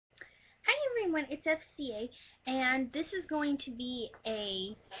everyone, it's FCA, and this is going to be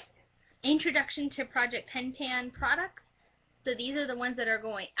a introduction to Project 10Pan products. So these are the ones that are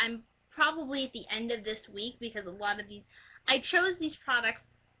going, I'm probably at the end of this week, because a lot of these, I chose these products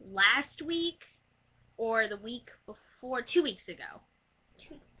last week or the week before, 2 weeks ago,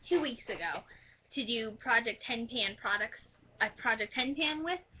 two weeks ago, to do Project 10Pan products, Project 10Pan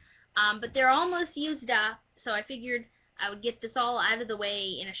with, but they're almost used up, so I figured I would get this all out of the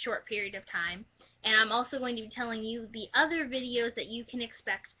way in a short period of time. And I'm also going to be telling you the other videos that you can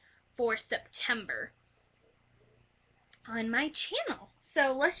expect for September on my channel.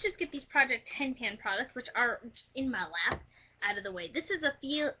 So let's just get these Project 10Pan products, which are just in my lap, out of the way. This is a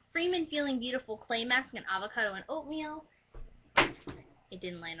Freeman Feeling Beautiful Clay Mask in Avocado and Oatmeal. It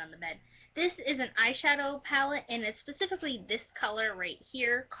didn't land on the bed. This is an eyeshadow palette, and it's specifically this color right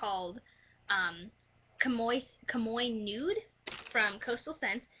here called Chamois Nude from Coastal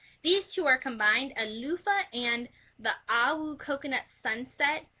Scents. These two are combined, a loofah and the Awu Coconut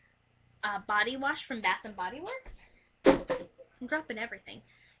Sunset body wash from Bath & Body Works. I'm dropping everything.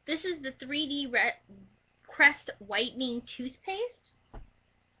 This is the 3D Crest Whitening Toothpaste.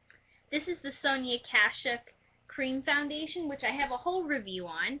 This is the Sonia Kashuk Cream Foundation, which I have a whole review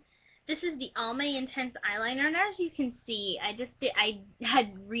on. This is the Almay Intense Eyeliner, and as you can see, I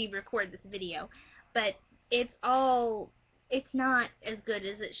had re-record this video, but it's not as good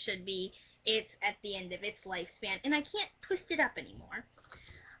as it should be. It's at the end of its lifespan, and I can't twist it up anymore.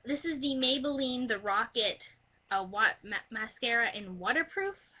 This is the Maybelline The Rocket Mascara in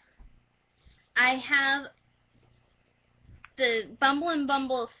Waterproof. I have the Bumble &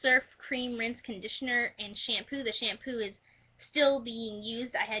 Bumble Surf Cream Rinse Conditioner and Shampoo. The shampoo is still being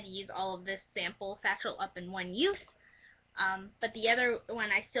used. I had to use all of this sample satchel up in one use. But the other one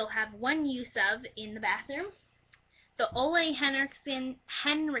I still have one use of in the bathroom. The Ole Henriksen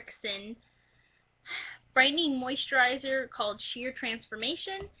Brightening Moisturizer called Sheer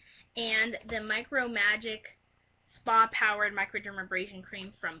Transformation, and the Micro Magic Spa Powered Microdermabrasion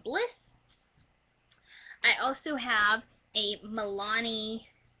Cream from Bliss. I also have a Milani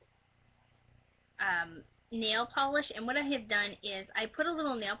nail polish, and what I have done is I put a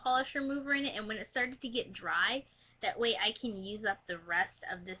little nail polish remover in it, and when it started to get dry, that way I can use up the rest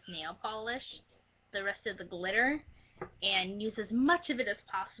of this nail polish, the rest of the glitter, and use as much of it as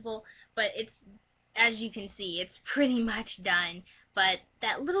possible. But it's, as you can see, it's pretty much done, but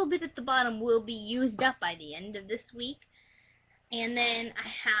that little bit at the bottom will be used up by the end of this week. And then I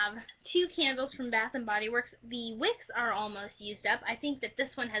have two candles from Bath & Body Works. The wicks are almost used up. I think that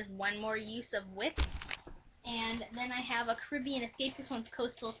this one has one more use of wick. And then I have a Caribbean Escape. This one's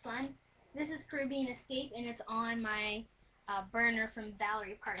Coastal Sun. This is Caribbean Escape, and it's on my burner from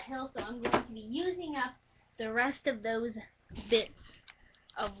Valerie Parr Hill, so I'm going to be using up the rest of those bits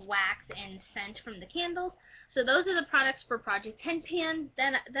of wax and scent from the candles. So those are the products for Project 10Pan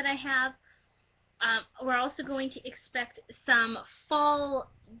that I have. We're also going to expect some fall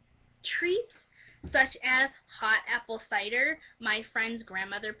treats, such as hot apple cider. My friend's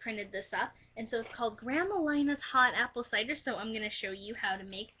grandmother printed this up, and so it's called Grandma Lina's Hot Apple Cider. So I'm going to show you how to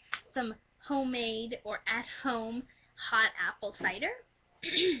make some homemade or at-home hot apple cider.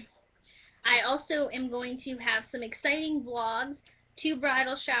 I also am going to have some exciting vlogs, 2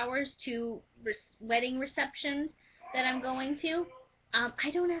 bridal showers, 2 wedding receptions that I'm going to.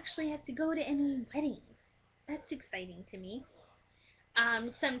 I don't actually have to go to any weddings. That's exciting to me.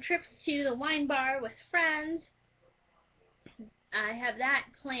 Some trips to the wine bar with friends. I have that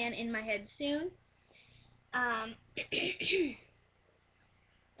plan in my head soon.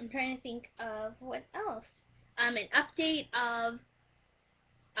 I'm trying to think of what else. An update of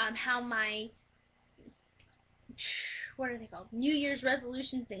how my, what are they called, New Year's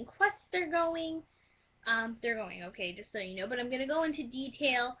resolutions and quests are going. They're going okay, just so you know, but I'm going to go into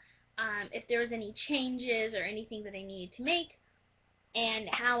detail if there was any changes or anything that I needed to make, and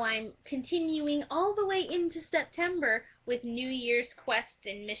how I'm continuing all the way into September with New Year's quests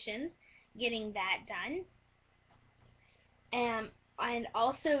and missions, getting that done. And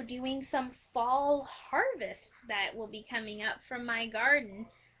also doing some fall harvests that will be coming up from my garden.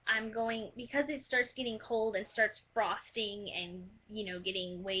 I'm going, because it starts getting cold and starts frosting and, you know,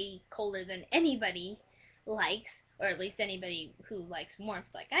 getting way colder than anybody likes, or at least anybody who likes warmth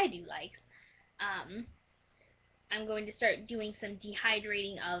like I do likes, I'm going to start doing some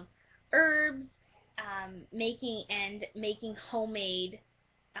dehydrating of herbs, making homemade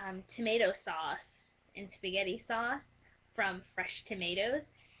tomato sauce and spaghetti sauce from fresh tomatoes,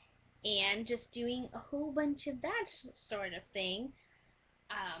 and just doing a whole bunch of that sort of thing.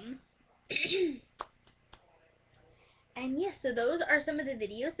 And yes, so those are some of the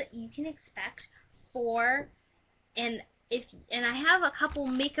videos that you can expect for, and I have a couple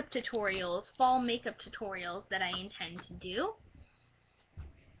makeup tutorials, fall makeup tutorials that I intend to do.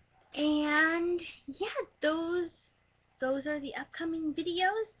 And yeah, those are the upcoming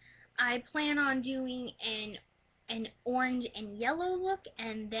videos. I plan on doing an orange and yellow look,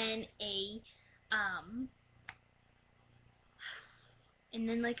 and then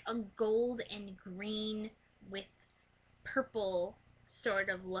like a gold and green with purple sort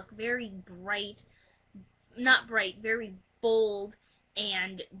of look, very bright, not bright, very bold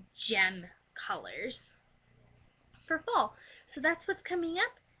and gem colors for fall. So that's what's coming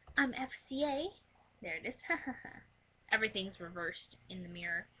up. I'm FCA. There it is. Everything's reversed in the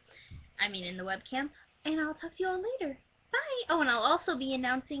mirror. I mean in the webcam. And I'll talk to you all later. Bye! Oh, and I'll also be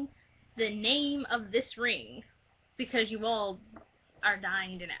announcing the name of this ring, because you all are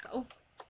dying to know.